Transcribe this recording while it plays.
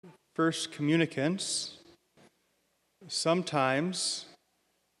first communicants, sometimes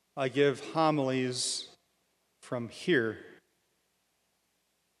I give homilies from here.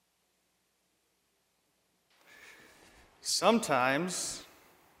 Sometimes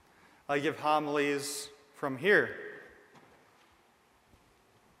I give homilies from here.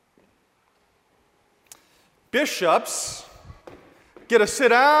 Bishops get to sit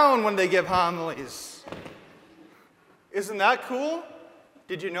down when they give homilies. Isn't that cool?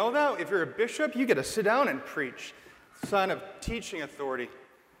 Did you know that? If you're a bishop, you get to sit down and preach. Sign of teaching authority.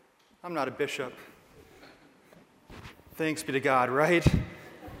 I'm not a bishop. Thanks be to God, right?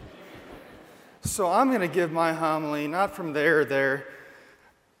 So I'm going to give my homily not from there,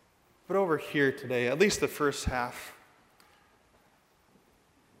 but over here today, at least the first half.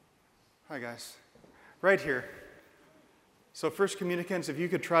 Hi, guys. Right here. So first communicants, if you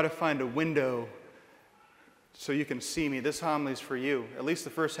could try to find a window so you can see me, this homily is for you. At least the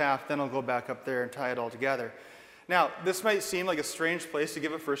first half, then I'll go back up there and tie it all together. Now, this might seem like a strange place to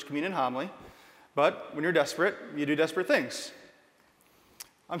give a first communion homily, but when you're desperate, you do desperate things.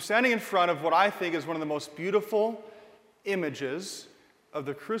 I'm standing in front of what I think is one of the most beautiful images of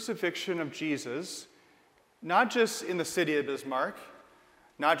the crucifixion of Jesus, not just in the city of Bismarck,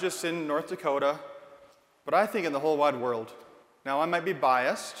 not just in North Dakota, but I think in the whole wide world. Now, I might be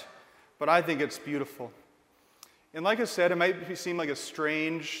biased, but I think it's beautiful. And like I said, it might seem like a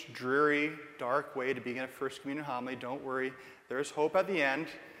strange, dreary, dark way to begin a First Communion homily. Don't worry, there's hope at the end.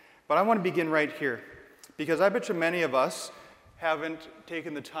 But I want to begin right here, because I bet you many of us haven't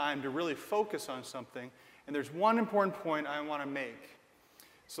taken the time to really focus on something, and there's one important point I want to make.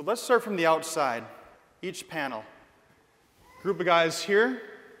 So let's start from the outside, each panel. Group of guys here.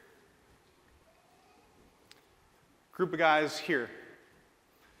 Group of guys here.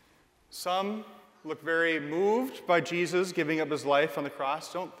 Some look very moved by Jesus giving up his life on the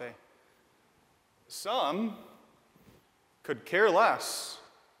cross, don't they? Some could care less.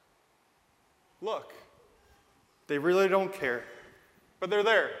 Look, they really don't care, but they're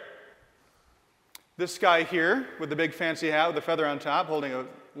there. This guy here with the big fancy hat with the feather on top holding a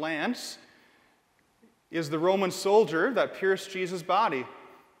lance is the Roman soldier that pierced Jesus' body.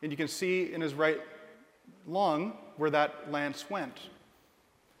 And you can see in his right lung where that lance went.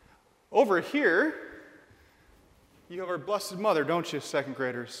 Over here, you have our Blessed Mother, don't you, second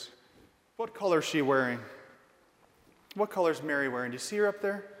graders? What color is she wearing? What color is Mary wearing? Do you see her up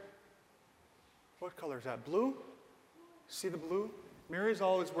there? What color is that? Blue? See the blue? Mary's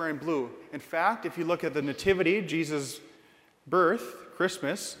always wearing blue. In fact, if you look at the Nativity, Jesus' birth,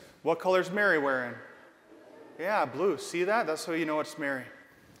 Christmas, what color is Mary wearing? Yeah, blue. See that? That's how you know it's Mary.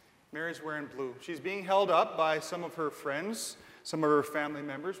 Mary's wearing blue. She's being held up by some of her friends, some of her family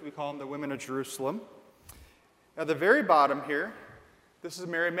members. We call them the women of Jerusalem. At the very bottom here, this is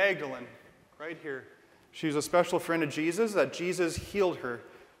Mary Magdalene, right here. She was a special friend of Jesus, that Jesus healed her.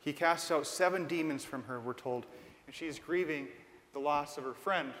 He cast out 7 demons from her, we're told. And she's grieving the loss of her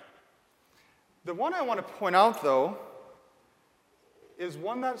friend. The one I want to point out, though, is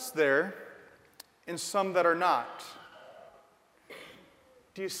one that's there and some that are not.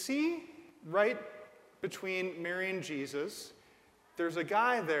 Do you see right between Mary and Jesus, there's a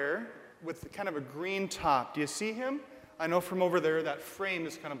guy there with kind of a green top. Do you see him? I know from over there that frame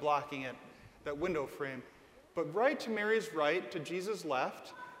is kind of blocking it, that window frame. But right to Mary's right, to Jesus'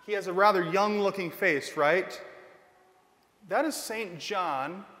 left, he has a rather young-looking face, right? That is St.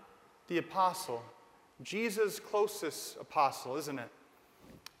 John the Apostle, Jesus' closest apostle, isn't it?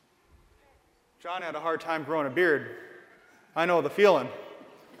 John had a hard time growing a beard. I know the feeling.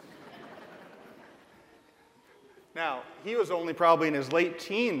 Now, he was only probably in his late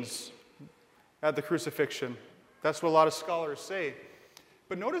teens at the crucifixion. That's what a lot of scholars say.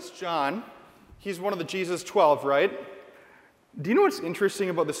 But notice John, he's one of the Jesus 12, right? Do you know what's interesting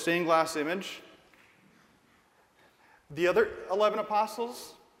about the stained glass image? The other 11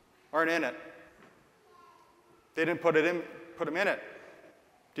 apostles aren't in it. They didn't put him in it.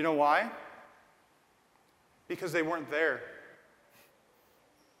 Do you know why? Because they weren't there.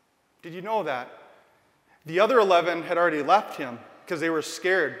 Did you know that? The other 11 had already left him because they were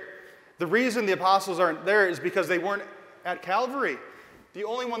scared. The reason the apostles aren't there is because they weren't at Calvary. The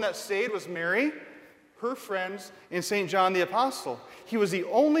only one that stayed was Mary, her friends, and St. John the Apostle. He was the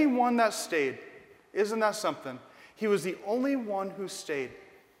only one that stayed. Isn't that something? He was the only one who stayed.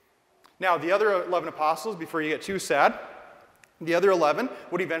 Now, the other 11 apostles, before you get too sad, the other 11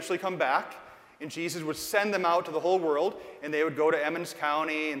 would eventually come back, and Jesus would send them out to the whole world, and they would go to Emmons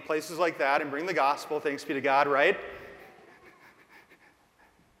County and places like that and bring the gospel, thanks be to God, right?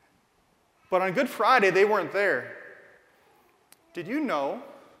 But on Good Friday, they weren't there. Did you know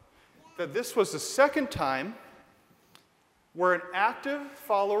that this was the second time where an active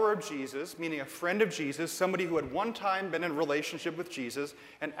follower of Jesus, meaning a friend of Jesus, somebody who had one time been in a relationship with Jesus,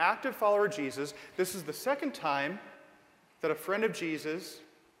 an active follower of Jesus, this is the second time that a friend of Jesus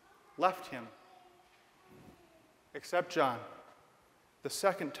left him. Except John. The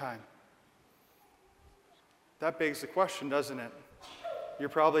second time. That begs the question, doesn't it? You're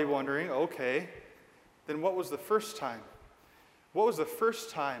probably wondering, okay, then what was the first time? What was the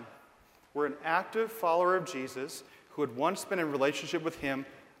first time where an active follower of Jesus who had once been in relationship with him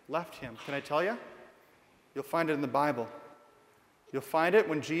left him? Can I tell you? You'll find it in the Bible. You'll find it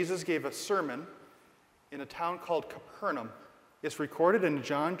when Jesus gave a sermon in a town called Capernaum. It's recorded in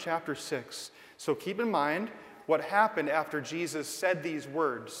John chapter 6. So keep in mind what happened after Jesus said these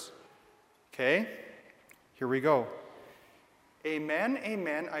words. Okay? Here we go. Amen,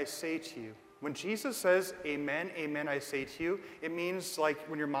 amen, I say to you. When Jesus says, amen, amen, I say to you, it means like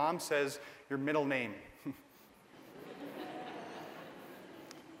when your mom says your middle name.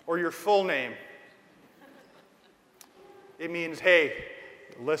 Or your full name. It means, hey,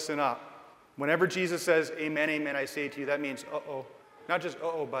 listen up. Whenever Jesus says, amen, amen, I say to you, that means, uh-oh. Not just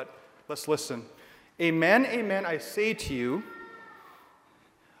uh-oh, but let's listen. Amen, amen, I say to you,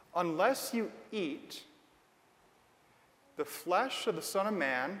 unless you eat the flesh of the Son of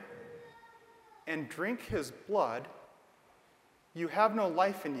Man and drink his blood, you have no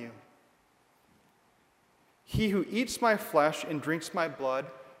life in you. He who eats my flesh and drinks my blood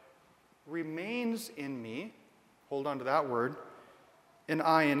remains in me, hold on to that word, and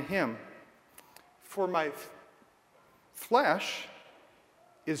I in him. For my flesh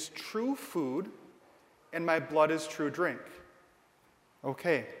is true food, and my blood is true drink.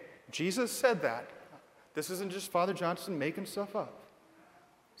 Okay, Jesus said that. This isn't just Father Johnson making stuff up.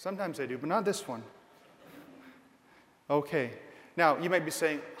 Sometimes I do, but not this one. Okay, now you might be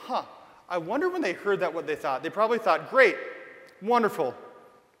saying, I wonder when they heard that what they thought. They probably thought, great, wonderful.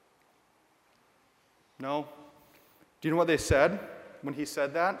 No. Do you know what they said when he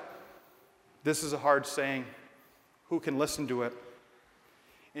said that? This is a hard saying. Who can listen to it?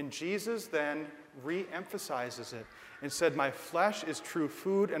 And Jesus then re-emphasizes it and said, my flesh is true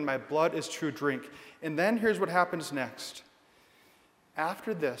food and my blood is true drink. And then here's what happens next.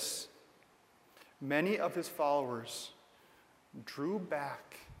 After this, many of his followers drew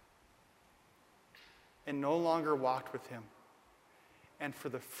back and no longer walked with him. And for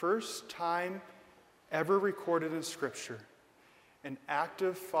the first time ever recorded in Scripture, an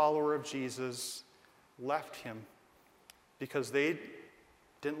active follower of Jesus left him because they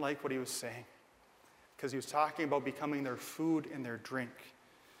didn't like what he was saying, because he was talking about becoming their food and their drink.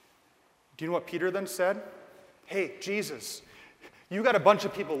 Do you know what Peter then said? Hey, Jesus, you got a bunch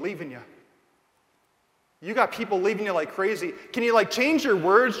of people leaving you. You got people leaving you like crazy. Can you change your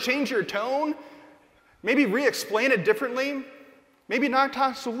words, change your tone? Maybe re-explain it differently? Maybe not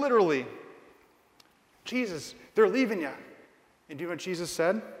talk so literally. Jesus, they're leaving you. And do you know what Jesus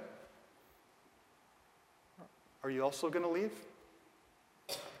said? Are you also going to leave?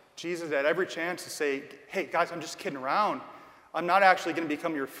 Jesus had every chance to say, hey, guys, I'm just kidding around. I'm not actually going to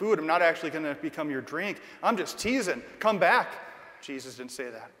become your food. I'm not actually going to become your drink. I'm just teasing. Come back. Jesus didn't say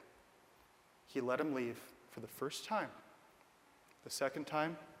that. He let him leave for the first time. The second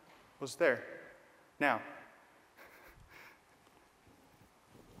time was there. Now,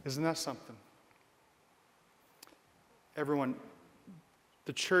 isn't that something? Everyone,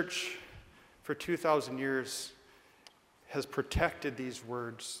 the church for 2,000 years has protected these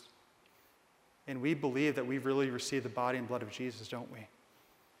words. And we believe that we've really received the body and blood of Jesus, don't we?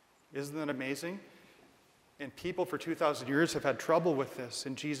 Isn't that amazing? And people for 2,000 years have had trouble with this,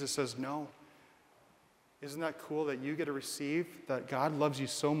 and Jesus says no. Isn't that cool that you get to receive that God loves you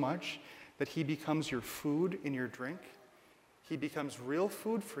so much that he becomes your food and your drink? He becomes real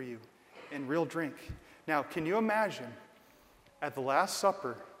food for you and real drink. Now, can you imagine at the Last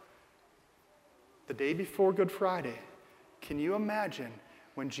Supper, the day before Good Friday, can you imagine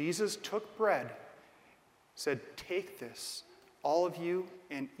when Jesus took bread, said, take this, all of you,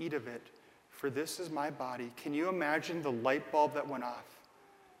 and eat of it, for this is my body. Can you imagine the light bulb that went off?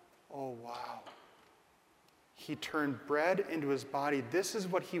 Oh, wow. He turned bread into his body. This is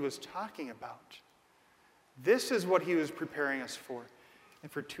what he was talking about. This is what he was preparing us for.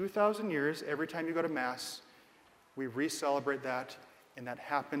 And for 2,000 years, every time you go to Mass, we re-celebrate that, and that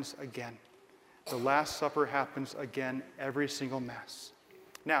happens again. The Last Supper happens again every single Mass.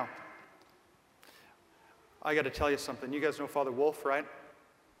 Now, I got to tell you something. You guys know Father Wolf, right?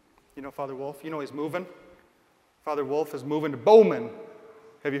 You know Father Wolf? You know he's moving? Father Wolf is moving to Bowman.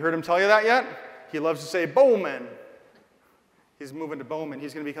 Have you heard him tell you that yet? He loves to say Bowman. He's moving to Bowman.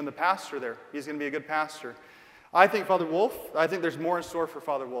 He's going to become the pastor there. He's going to be a good pastor. I think I think there's more in store for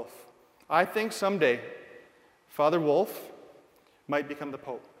Father Wolf. I think someday Father Wolf might become the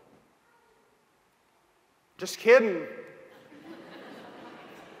Pope. Just kidding.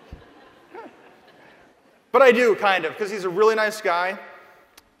 But I do, kind of, because he's a really nice guy.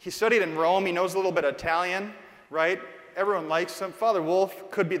 He studied in Rome. He knows a little bit of Italian, right? Everyone likes him. Father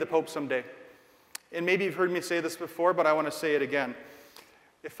Wolf could be the Pope someday. And maybe you've heard me say this before, but I want to say it again.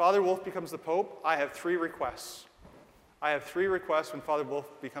 If Father Wolf becomes the Pope, I have 3 requests. I have 3 requests when Father Wolf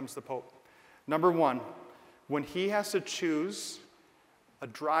becomes the Pope. Number 1, when he has to choose a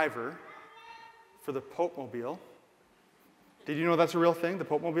driver for the Pope-mobile. Did you know that's a real thing, the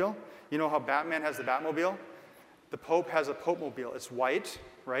Pope-mobile? You know how Batman has the Batmobile? The Pope has a Pope-mobile. It's white,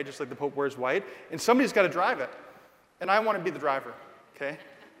 right? Just like the Pope wears white. And somebody's got to drive it. And I want to be the driver, okay?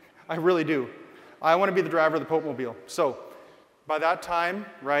 I really do. I want to be the driver of the Pope-mobile. So by that time,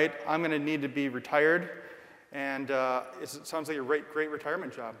 right, I'm going to need to be retired. And it sounds like a great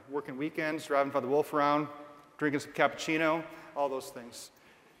retirement job. Working weekends, driving Father Wolf around, drinking some cappuccino, all those things.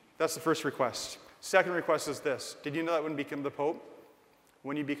 That's the first request. Second request is this. Did you know that when you become the Pope,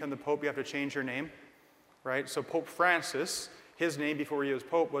 when you become the Pope, you have to change your name, right? So Pope Francis, his name before he was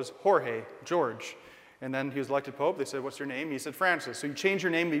Pope was Jorge, George. And then he was elected Pope. They said, what's your name? He said, Francis. So you change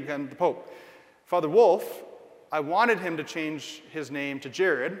your name and you become the Pope. Father Wolf, I wanted him to change his name to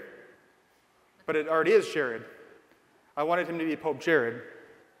Jared, but it already is Jared. I wanted him to be Pope Jared.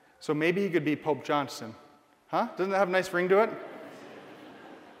 So maybe he could be Pope Johnson. Huh? Doesn't that have a nice ring to it?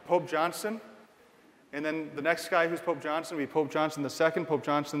 Pope Johnson. And then the next guy who's Pope Johnson will be Pope Johnson II, Pope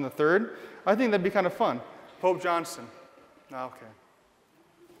Johnson III. I think that'd be kind of fun. Pope Johnson. Okay.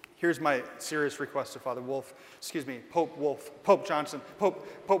 Here's my serious request to Father Wolf. Excuse me, Pope Wolf, Pope Johnson, Pope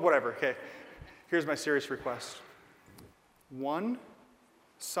whatever, okay. Here's my serious request. 1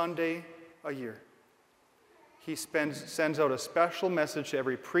 Sunday a year, he sends out a special message to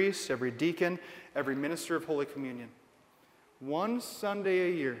every priest, every deacon, every minister of Holy Communion. 1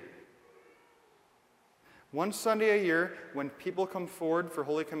 Sunday a year. 1 Sunday a year, when people come forward for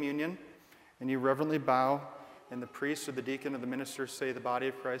Holy Communion, and you reverently bow, and the priest or the deacon or the minister say the body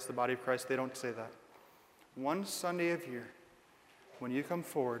of Christ, they don't say that. 1 Sunday of year, when you come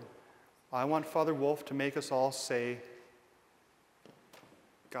forward, I want Father Wolf to make us all say,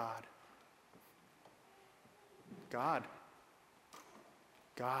 God. God.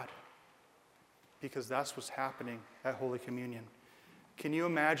 God. Because that's what's happening at Holy Communion. Can you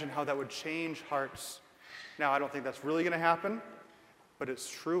imagine how that would change hearts? Now, I don't think that's really going to happen, but it's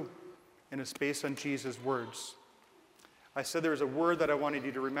true, and it's based on Jesus' words. I said there was a word that I wanted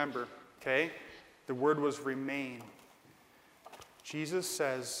you to remember, okay? The word was remain. Jesus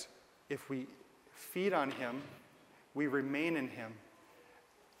says if we feed on him, we remain in him.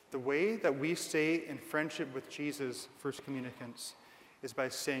 The way that we stay in friendship with Jesus, First Communicants, is by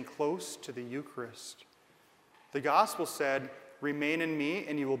staying close to the Eucharist. The gospel said, remain in me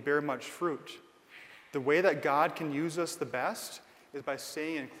and you will bear much fruit. The way that God can use us the best is by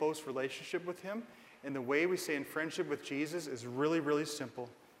staying in close relationship with him. And the way we stay in friendship with Jesus is really, really simple.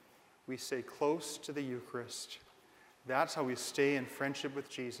 We stay close to the Eucharist. That's how we stay in friendship with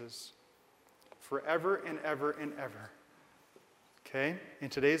Jesus forever and ever and ever. Okay?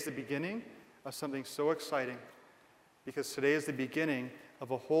 And today is the beginning of something so exciting, because today is the beginning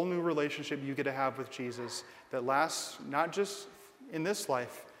of a whole new relationship you get to have with Jesus that lasts not just in this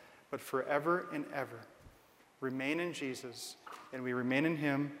life, but forever and ever. Remain in Jesus, and we remain in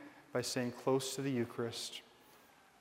him by staying close to the Eucharist.